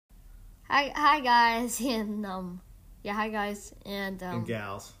Hi guys, and hi guys, and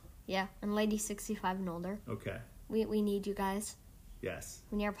gals. yeah, and ladies 65 and older. Okay. We need you guys. Yes.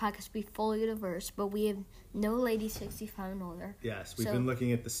 We need our podcast to be fully diverse, but we have no ladies 65 and older. Yes, we've been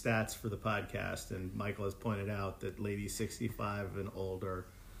looking at the stats for the podcast, and Michael has pointed out that ladies 65 and older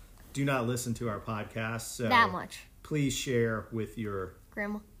do not listen to our podcast. So that much. Please share with your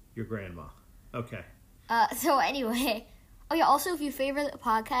grandma. Your grandma. Okay. So anyway, oh yeah. Also, if you favorite the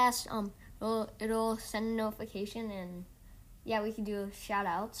podcast, it'll send a notification, and yeah, we can do shout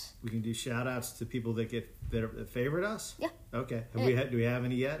outs. We can do shout outs to people that favorite us. Yeah. Okay. Do we have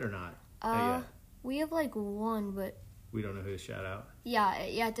any yet or not? Not yet. We have like one, but we don't know who to shout out. Yeah.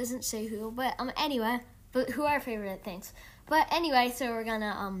 It doesn't say who, but anyway, but who our favorite things. But anyway, so we're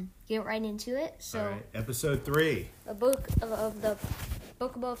gonna get right into it. So all right. Episode 3. The book of the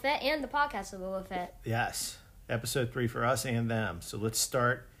Book of Boba Fett and the podcast of Boba Fett. Yes. Episode 3 for us and them. So let's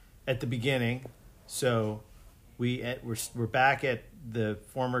start at the beginning. So we're back at the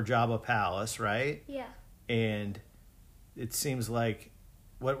former Jabba palace, right? Yeah. And it seems like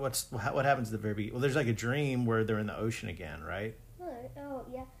what happens at the very beginning? Well, there's like a dream where they're in the ocean again, right? Oh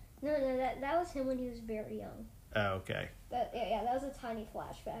yeah. No, that was him when he was very young. Oh, okay. That was a tiny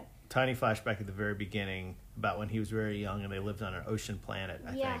flashback. Tiny flashback at the very beginning about when he was very young and they lived on an ocean planet,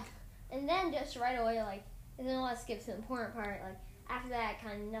 I think. And then just right away, and then let's skip to the important part. After that,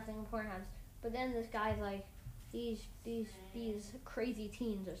 kind of nothing important happens. But then this guy's like, these crazy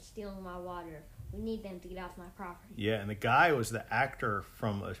teens are stealing my water. We need them to get off my property. Yeah, and the guy was the actor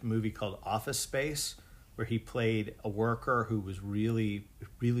from a movie called Office Space, where he played a worker who was really,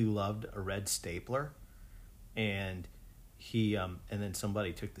 really loved a red stapler, and he and then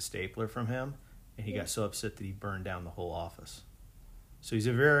somebody took the stapler from him, and he got so upset that he burned down the whole office. So he's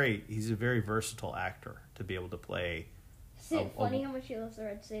a very versatile actor to be able to play. Is it funny how much he loves the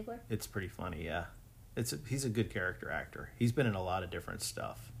red stapler? It's pretty funny, yeah. He's a good character actor. He's been in a lot of different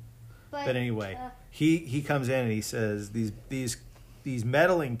stuff. But anyway, he comes in and he says these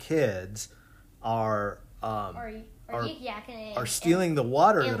meddling kids are stealing the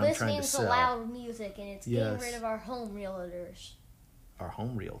water that I'm trying to sell. And listening to loud music, and it's getting rid of our home realtors. Our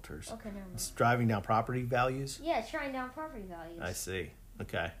home realtors? Okay, never mind. It's driving down property values? Yeah, it's driving down property values. I see.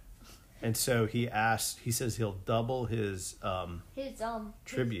 Okay. And so he says he'll double his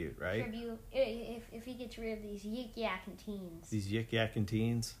tribute, right? Tribute if he gets rid of these yik-yakking teens. These yik-yakking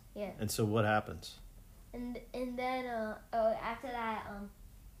teens? Yeah. And so what happens? And then after that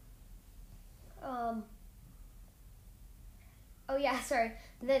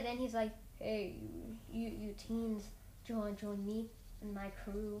Then he's like, hey, you teens, join me and my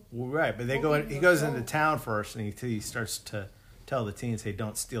crew. Well, right, but he goes into town first, and he starts to tell the teens, hey,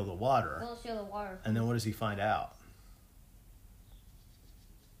 don't steal the water. Don't steal the water. And then what does he find out?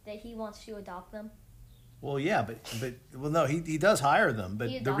 That he wants to adopt them. Well, yeah, but no, he does hire them,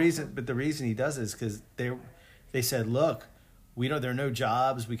 but the reason he does is because they said, look, there are no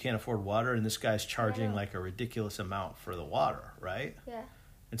jobs, we can't afford water, and this guy's charging like a ridiculous amount for the water, right? Yeah.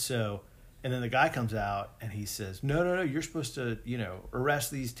 And then the guy comes out and he says, no, you're supposed to,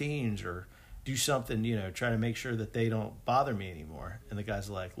 arrest these teens or do something, try to make sure that they don't bother me anymore. And the guy's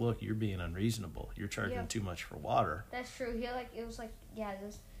like, look, you're being unreasonable. You're charging too much for water. That's true. It was like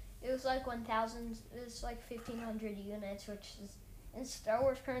 1,000, it was like 1,500 units, which is, in Star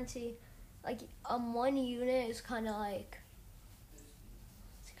Wars currency, one unit is kind of like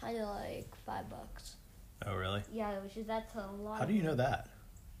 $5. Oh, really? Yeah, that's a lot. How do you know that?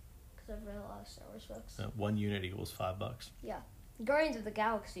 Because I've read a lot of Star Wars books. 1 unit equals $5. Yeah. Guardians of the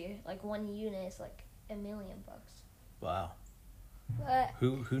Galaxy, 1 unit is $1 million. Wow. But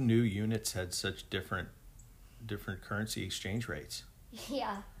who knew units had such different currency exchange rates?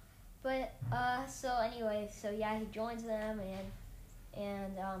 Yeah. But he joins them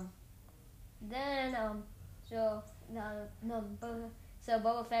and then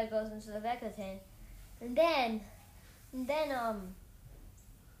Boba Fett goes into the Vecca tent, and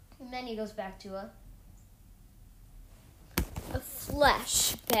then he goes back to a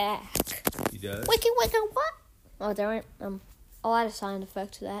flashback. He does? Wiki, what? Oh, there went I'll add a sound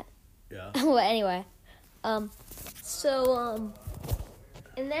effect to that. Yeah. Well, anyway. And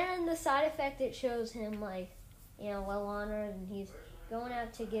then the side effect, it shows him, well honored, and he's going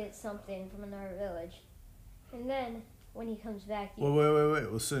out to get something from another village. And then, when he comes back... Wait.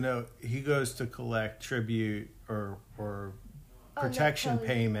 Well, so no, he goes to collect tribute or protection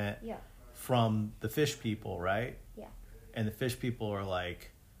payment from the fish people, right? Yeah. And the fish people are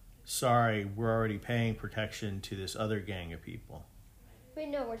like, sorry, we're already paying protection to this other gang of people. Wait,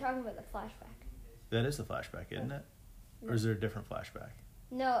 no, we're talking about the flashback. That is the flashback, isn't it? Or is there a different flashback?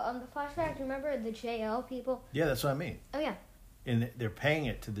 No, the flashback. Remember the JL people? Yeah, that's what I mean. Oh yeah. And they're paying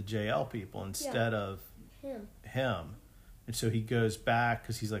it to the JL people instead of him. And so he goes back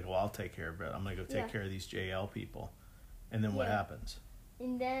because he's like, well, I'll take care of it. I'm going to go take care of these JL people. And then what happens?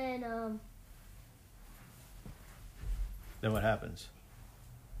 And then, Then what happens?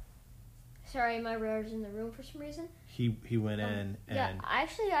 Sorry, my brother's in the room for some reason. He went in and... Yeah,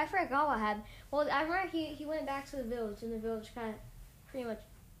 actually, I forgot what happened. Well, I remember he went back to the village, and the village got pretty much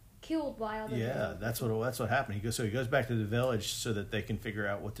killed by all the... Yeah, that's what happened. He goes back to the village so that they can figure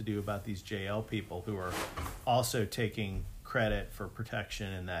out what to do about these JL people who are also taking credit for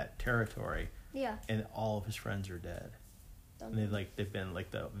protection in that territory. Yeah. And all of his friends are dead. And they've been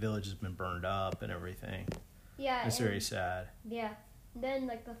the village has been burned up and everything. Yeah. It's very sad. Yeah. Then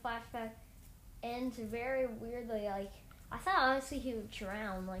the flashback ends very weirdly. I thought honestly he would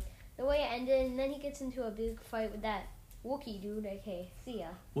drown. The way it ended, and then he gets into a big fight with that Wookie dude, aka Thea.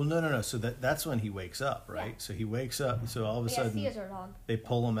 Well, no. So that's when he wakes up, right? Yeah. So he wakes up. So all of a sudden, Thea's our dog. They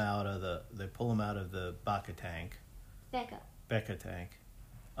pull him out of the Baka tank. Becca tank.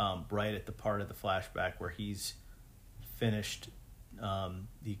 Right at the part of the flashback where he's finished.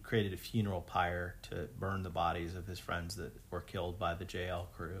 He created a funeral pyre to burn the bodies of his friends that were killed by the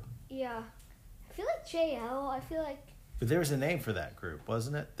JL crew. Yeah, I feel like JL. But there was a name for that group,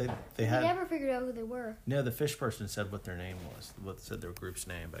 wasn't it? They never figured out who they were. No, the fish person said what their name was. Said their group's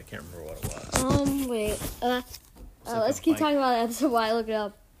name, but I can't remember what it was. Wait. Let's keep talking about the episode while I look it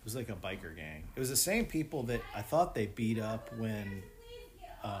up. It was like a biker gang. It was the same people that I thought they beat up when,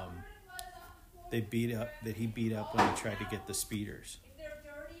 he beat up when he tried to get the speeders.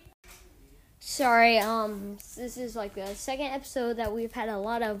 Sorry, this is the second episode that we've had a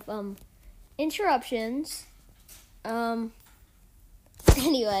lot of interruptions. Anyway,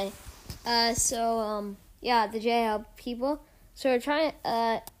 the JL people. So I'm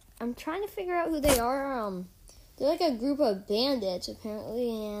trying to figure out who they are. They're a group of bandits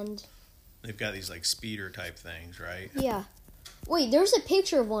apparently, and they've got these speeder type things, right? Yeah. Wait, there's a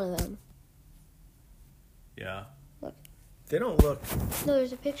picture of one of them. Yeah. Look. They don't look. No,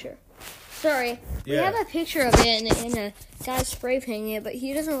 there's a picture. Sorry. Yeah. We have a picture of it and a guy spray painting it, but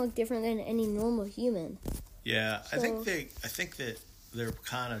he doesn't look different than any normal human. Yeah, so, I think that they're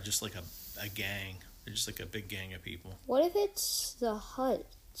kind of just like a gang. They're just a big gang of people. What if it's the hut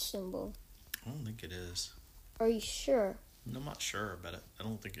symbol? I don't think it is. Are you sure? I'm not sure about it. I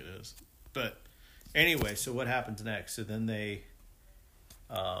don't think it is. But anyway, so what happens next? So then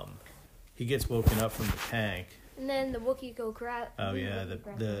he gets woken up from the tank. And then the Wookiee go grab. Oh yeah,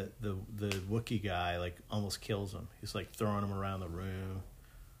 the Wookiee guy almost kills him. He's throwing him around the room.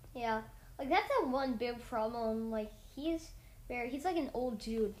 Yeah, that's the one big problem. He's an old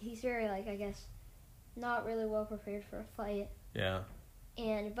dude. He's very I guess not really well prepared for a fight. Yeah.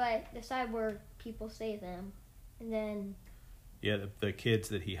 But the cyborg people save them, and then. Yeah, the kids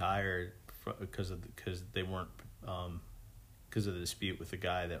that he hired because they weren't because of the dispute with the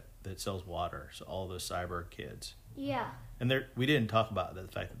guy that sells water. So all those cyborg kids. Yeah. And we didn't talk about the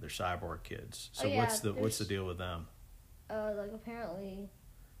fact that they're cyborg kids. So what's the deal with them? Apparently,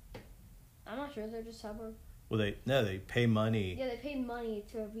 I'm not sure. They're just cyborg. Well, they pay money. Yeah, they pay money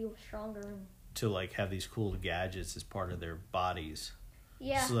to be stronger. To have these cool gadgets as part of their bodies.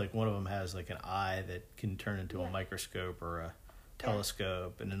 Yeah. So one of them has an eye that can turn into a microscope or a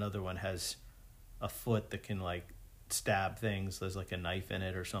telescope, and another one has a foot that can stab things. There's a knife in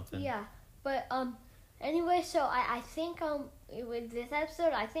it or something. Yeah, but anyway, so I think with this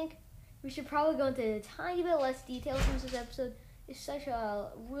episode, I think we should probably go into a tiny bit less detail since this episode is such a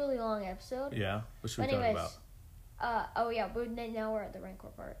really long episode. Yeah, what should we talk about? But now we're at the Rancor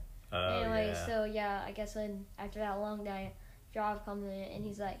part. Oh, anyway, yeah. so I guess after that long day, Job comes in and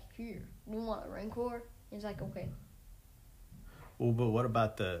he's like, "Here, you want a Rancor?" And he's like, "Okay." Well, but what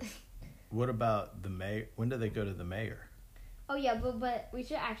about the mayor? When do they go to the mayor? Oh yeah, but we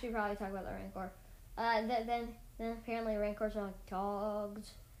should actually probably talk about the Rancor. Then apparently Rancors are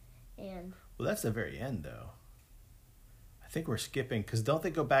dogs, and. Well, that's the very end, though. I think we're skipping because don't they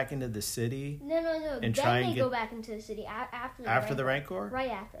go back into the city? No. And then they go back into the city after the Rancor.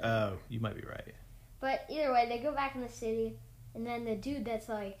 Right after. Oh, you might be right. But either way, they go back in the city, and then the dude that's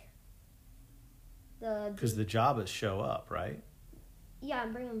because the Jabbas show up, right? Yeah,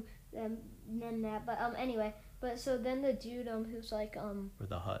 I'm bringing them then that. But anyway, so then the dude who's Or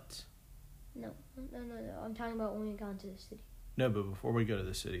the Hutts. No. I'm talking about when we got into the city. No, but before we go to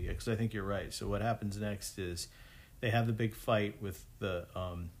the city, because I think you're right. So what happens next is they have the big fight with the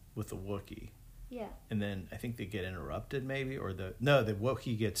Wookiee. Yeah. And then I think they get interrupted, maybe, or the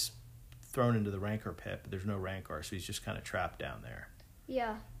Wookiee gets thrown into the Rancor pit, but there's no Rancor, so he's just kind of trapped down there.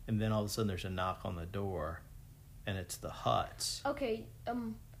 Yeah. And then all of a sudden there's a knock on the door, and it's the Hutts. Okay.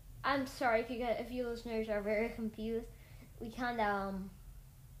 I'm sorry if you listeners are very confused. We kind of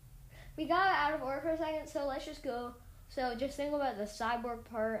we got out of order for a second, so let's just go. So just think about the cyborg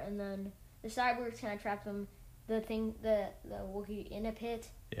part, and then the cyborg's kind of trapped them. The Wookiee in a pit.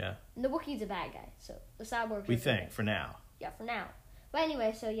 Yeah. And the Wookiee's a bad guy, so the cyborg. We think for now. Yeah, for now. But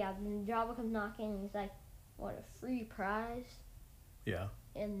anyway, so yeah, then Jabba comes knocking, and he's like, "What a free prize!" Yeah.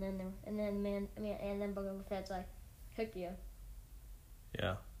 And then Boba Fett's like, "Cook you."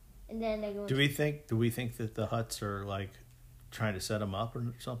 Yeah. And then they go. Do we think that the Hutts are like trying to set them up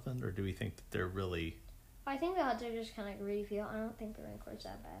or something, or do we think that they're really? I think the Hutts are just kind of greedy feel. I don't think the Rancor's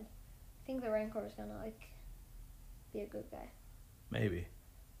that bad. I think the Rancor is gonna like be a good guy. Maybe.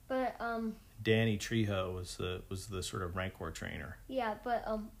 But Danny Trejo was the sort of Rancor trainer. Yeah, but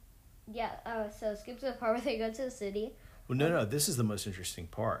so skip to the part where they go to the city. Well, no, this is the most interesting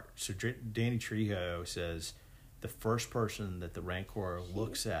part. So Danny Trejo says the first person that the Rancor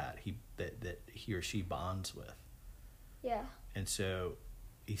looks at, that he or she bonds with. Yeah. And so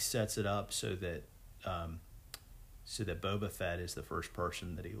he sets it up so that Boba Fett is the first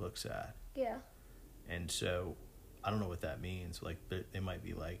person that he looks at. Yeah. And so I don't know what that means. Like they might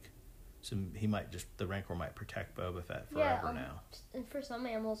be like, the Rancor might protect Boba Fett forever now. And for some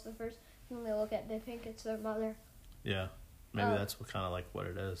animals, the first thing they look at, they think it's their mother. Yeah, maybe that's kind of like what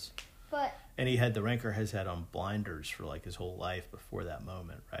it is. But the Rancor has had on blinders for like his whole life before that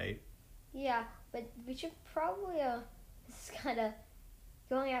moment, right? Yeah, but we should probably this is kind of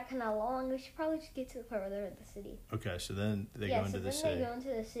going out kind of long. We should probably just get to the part where they're at the city. Okay, so then they go into the city. Yeah, so then they go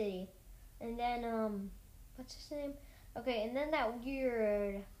into the city, and then what's his name? Okay, and then that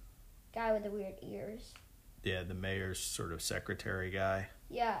weird guy with the weird ears. Yeah, the mayor's sort of secretary guy.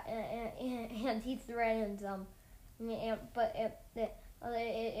 Yeah, and he threatens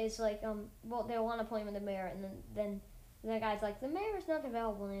it's like well, they want to appoint him the mayor, and then the guy's like, the mayor's not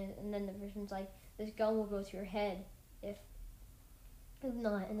available, and then the person's like, this gun will go to your head if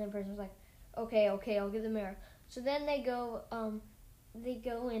not, and then the person's like, okay, I'll give the mayor. So then they go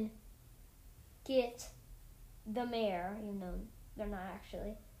and get the mayor, even though they're not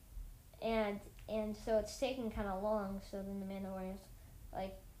actually, and so it's taking kind of long. So then the Mandalorian's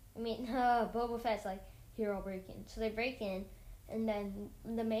like, Boba Fett's like, here, I'll break in. So they break in, and then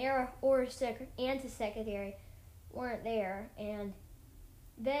the mayor or his secretary weren't there, and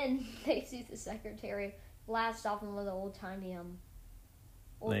then they see the secretary blast off in one of the old-timey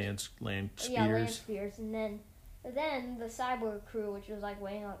land spears. Yeah, land spears, and then the cyborg crew, which was like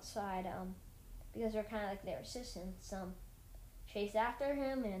waiting outside, because they're kind of like their assistants, chase after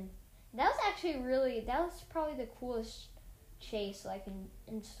him, and that was probably the coolest chase like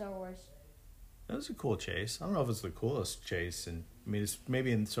in Star Wars. That was a cool chase. I don't know if it's the coolest chase, and it's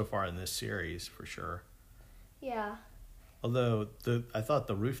maybe so far in this series for sure. Yeah. Although I thought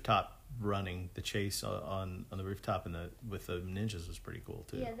the rooftop running, the chase on the rooftop with the ninjas was pretty cool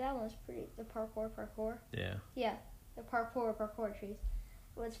too. Yeah, that was pretty. The parkour. Yeah. Yeah, the parkour chase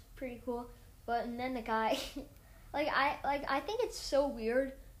was pretty cool. But and then the guy, I think it's so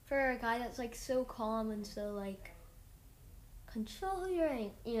weird for a guy that's like so calm and so like control your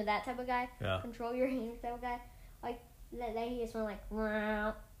anger, that type of guy. Yeah. Control your anger type of guy. Like that he just went like,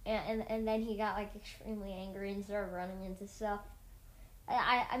 and then he got like extremely angry and started running into stuff.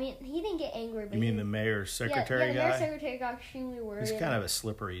 I mean, he didn't get angry. But you mean the mayor's secretary guy? Yeah, the mayor's secretary got extremely worried. He's kind of a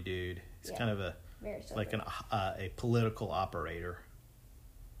slippery dude. He's kind of a political operator.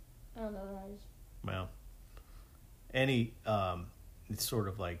 I don't know what that is. Well, it's sort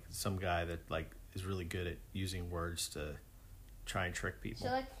of like some guy that like is really good at using words to try and trick people.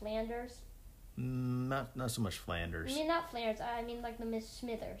 So like Flanders? Not so much Flanders. I mean, not Flanders. I mean like the Miss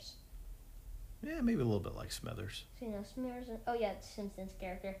Smithers. Yeah, maybe a little bit like Smithers. So, Smithers. It's Simpsons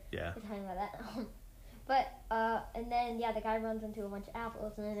character. Yeah. We're talking about that. And then the guy runs into a bunch of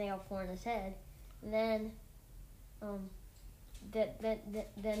apples, and then they all fall in his head, and then, then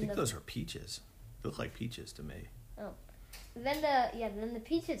I think those are peaches. They look like peaches to me. Oh, then the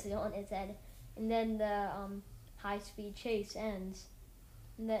peaches go on his head, and then the high-speed chase ends,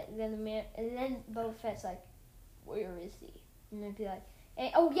 and then Boba Fett's like, where is he? And then be like,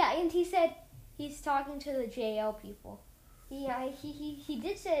 and he said he's talking to the JL people. He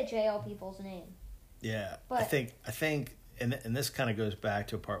did say the JL people's name. Yeah, but I think, and this kind of goes back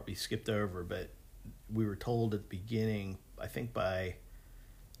to a part we skipped over, but we were told at the beginning, I think by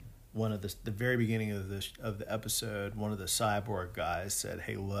one of the very beginning of the episode, one of the cyborg guys said,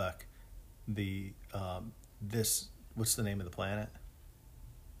 "Hey, look, what's the name of the planet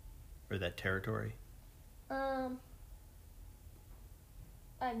or that territory?"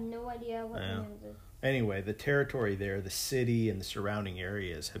 I have no idea what Yeah. name it is. Anyway, the territory there, the city and the surrounding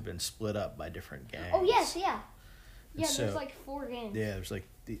areas have been split up by different gangs. Oh, yes, yeah. Yeah, So- there's like 4 gangs. Yeah, there's like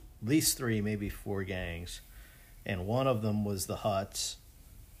at least 3, maybe 4 gangs. And one of them was the Huts,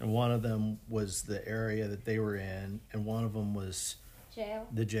 and one of them was the area that they were in, and one of them was Jail.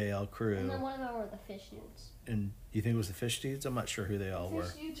 the JL crew. And then one of them were the fish dudes. And you think it was the fish dudes? I'm not sure who they all were.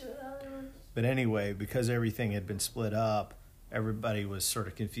 Fish dudes were the other ones. But anyway, because everything had been split up, everybody was sort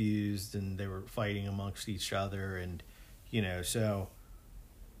of confused, and they were fighting amongst each other, and so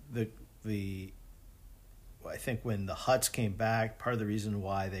I think when the Huts came back, part of the reason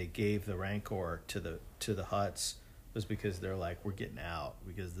why they gave the Rancor to the Huts was because they're like, we're getting out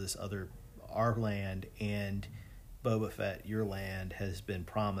because our land and Boba Fett, your land, has been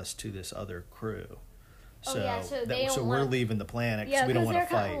promised to this other crew. So they don't we're leaving the planet because Yeah, we don't because want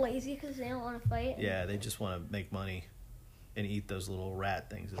to they're fight. kind of lazy because they don't want to fight. Yeah, they just want to make money and eat those little rat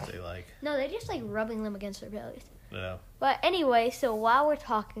things that they like. No, they just like rubbing them against their bellies. Yeah. But anyway, so while we're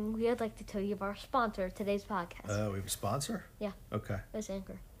talking, we would like to tell you of our sponsor of today's podcast. We have a sponsor? Yeah. Okay. It's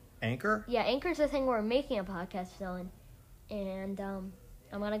Anchor. Anchor? Yeah, Anchor's the thing we're making a podcast on. And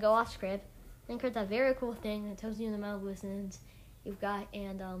I'm going to go off script. Anchor's a very cool thing that tells you the amount of listens you've got.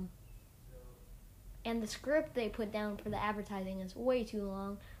 And the script they put down for the advertising is way too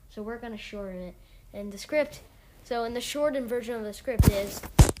long. So we're going to shorten it. And the script, so in the shortened version of the script is,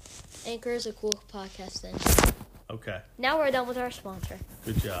 Anchor is a cool podcast thing. Okay. Now we're done with our sponsor.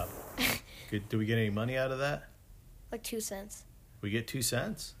 Good job. Good. Do we get any money out of that? Like 2 cents. We get 2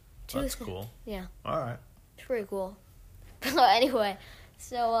 cents? 2 That's cents. cool. Yeah. All right. It's pretty cool. Anyway,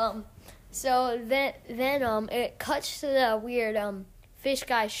 so then it cuts to the weird fish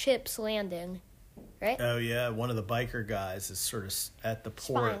guy ship's landing, right? Oh, yeah. One of the biker guys is sort of at the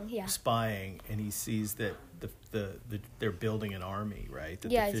port spying, and he sees that they're building an army, right?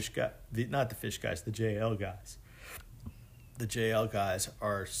 That Yeah. the fish guy, not the fish guys, the JL guys. The JL guys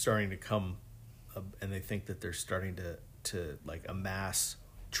are starting to come, and they think that they're starting to like amass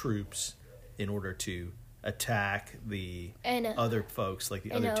troops in order to attack the other folks, like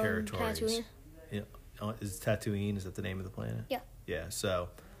the other territories. Tatooine. Yeah, is Tatooine? Is that the name of the planet? Yeah. Yeah. So,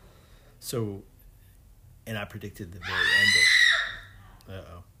 and I predicted the very end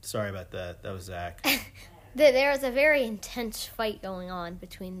of. Sorry about that. That was Zach. There was a very intense fight going on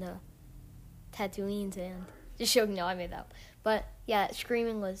between the Tatooines and... Just joking, no, I made that up. But, yeah,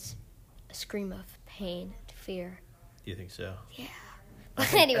 screaming was a scream of pain and fear. You think so? Yeah. I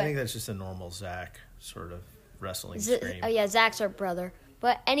Anyway. think that's just a normal Zach sort of wrestling scream. Oh, yeah, Zach's our brother.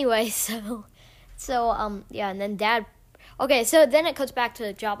 But anyway, so yeah, and then Dad... Okay, so then it cuts back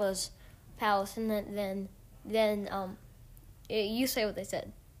to Jabba's palace, and then you say what they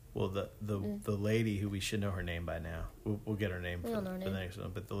said. Well, the lady who we should know her name by now. We'll get her name for the next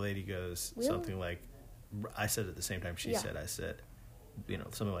one. But the lady goes something like, I said at the same time she said. I said,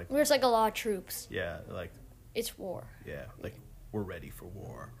 something like. There's like a lot of troops. Yeah, like. It's war. Yeah, like we're ready for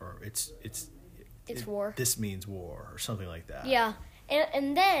war, or it's war. This means war, or something like that. Yeah,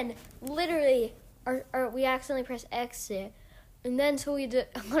 and then literally, we accidentally press exit, and then so we had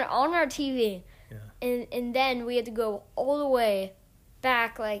to on our TV. Yeah. And then we had to go all the way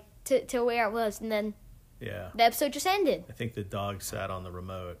back, like, to where it was, and then the episode just ended. I think the dog sat on the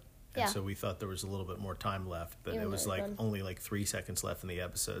remote, and so we thought there was a little bit more time left, but it was like only like 3 seconds left in the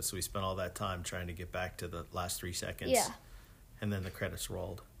episode, so we spent all that time trying to get back to the last 3 seconds. Yeah. And then the credits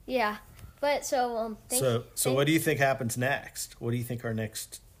rolled. Yeah, but so So what do you think happens next? What do you think our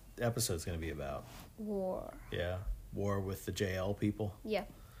next episode's going to be about? War. Yeah, war with the JL people. Yeah,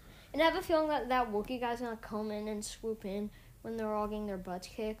 and I have a feeling that Wookie guy's gonna come in and swoop in when they're all getting their butts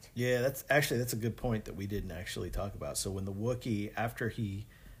kicked. Yeah, that's a good point that we didn't actually talk about. So when the Wookiee, after he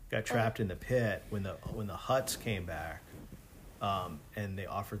got trapped in the pit, when the Hutts came back, and they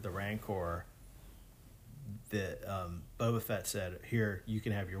offered the Rancor, Boba Fett said, "Here, you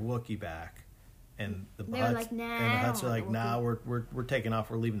can have your Wookiee back." And the Hutts are like, "Nah, we're taking off.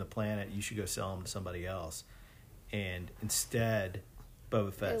 We're leaving the planet. You should go sell them to somebody else." And instead,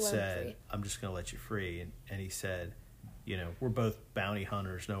 Boba Fett said, "I'm just going to let you free." And he said, "We're both bounty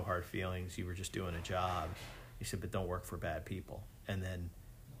hunters, no hard feelings. You were just doing a job." He said, "But don't work for bad people." And then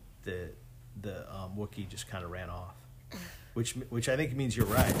the Wookiee just kind of ran off, which I think means you're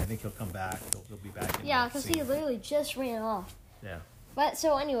right. I think he'll come back. He'll be back. Yeah, because he literally just ran off. Yeah. But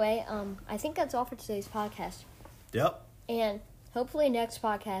so anyway, I think that's all for today's podcast. Yep. And hopefully next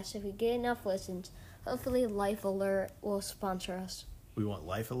podcast, if we get enough listens, hopefully Life Alert will sponsor us. We want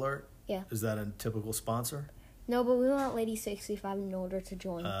Life Alert? Yeah. Is that a typical sponsor? No, but we want Lady 65 and older to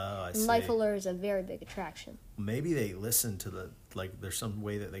join. I and see. Life Alert is a very big attraction. Maybe they listen to there's some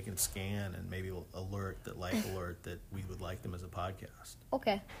way that they can scan and maybe alert that Life Alert that we would like them as a podcast.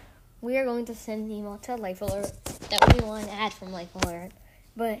 Okay. We are going to send an email to Life Alert that we want to add from Life Alert.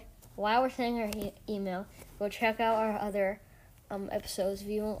 But while we're sending our email, go check out our other episodes if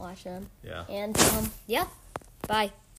you won't watch them. Yeah. And, yeah. Bye.